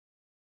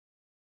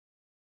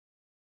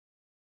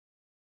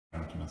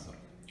to mess up.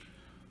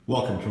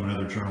 Welcome to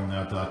another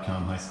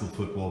JournalNow.com high school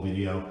football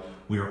video.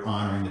 We are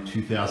honoring the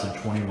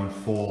 2021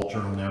 fall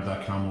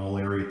JournalNow.com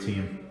All-Area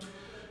team.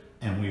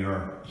 And we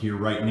are here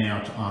right now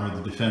to honor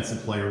the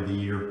Defensive Player of the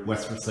Year,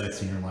 West Forsyth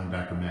senior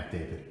linebacker Mack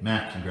David.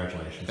 Mack,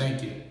 congratulations.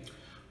 Thank you.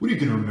 What are you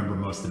going to remember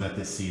most about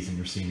this season,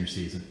 your senior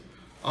season?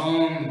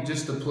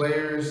 Just the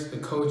players, the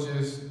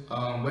coaches,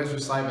 West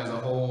Forsyth as a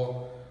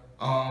whole,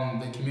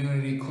 the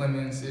community,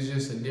 Clemens. It's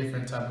just a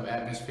different type of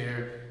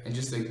atmosphere, and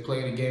just to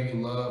play the game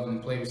you love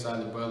and play beside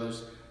the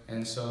brothers.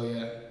 And so,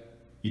 yeah.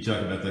 You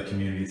talk about that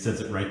community. It says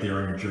it right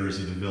there on your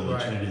jersey, the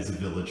village, right. And it is a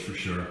village for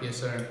sure. Yes,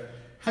 sir.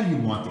 How do you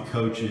want the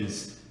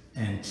coaches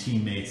and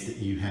teammates that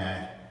you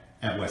had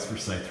at West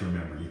Forsyth to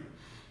remember you?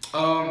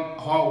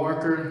 Hard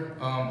worker,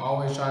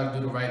 always try to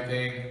do the right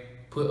thing,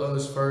 put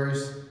others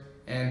first,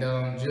 and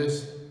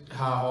just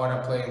how hard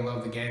I play and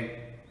love the game.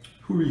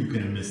 Who are you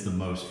going to miss the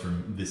most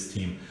from this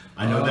team?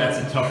 I know that's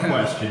a tough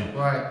question.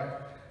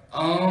 Right.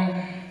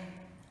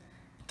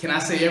 Can I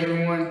say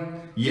everyone?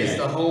 Yeah. Just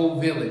the whole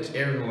village,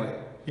 everyone.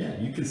 Yeah,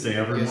 you can say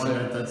everyone.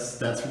 Yes,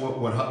 that's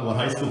what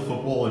high school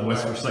football and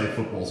West Forsyth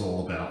football is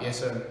all about. Yes,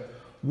 sir.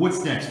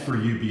 What's next for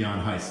you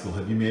beyond high school?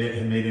 Have you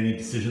made any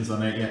decisions on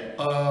that yet?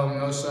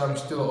 No, sir. I'm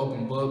still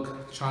open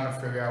book, trying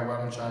to figure out where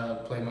I'm trying to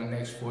play my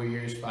next 4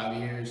 years, 5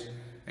 years,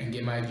 and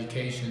get my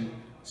education.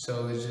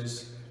 So it's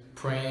just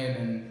praying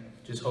and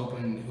just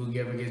hoping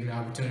whoever gives me an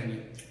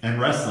opportunity. And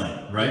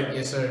wrestling, right?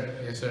 Yes, sir.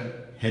 Yes,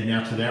 sir. Heading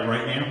out to that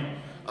right now?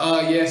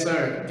 Yes,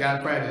 sir.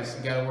 Gotta practice.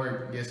 Gotta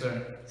work. Yes,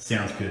 sir.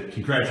 Sounds good.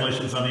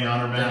 Congratulations on the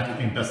honor, Matt,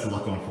 and best of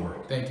luck going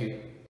forward. Thank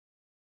you.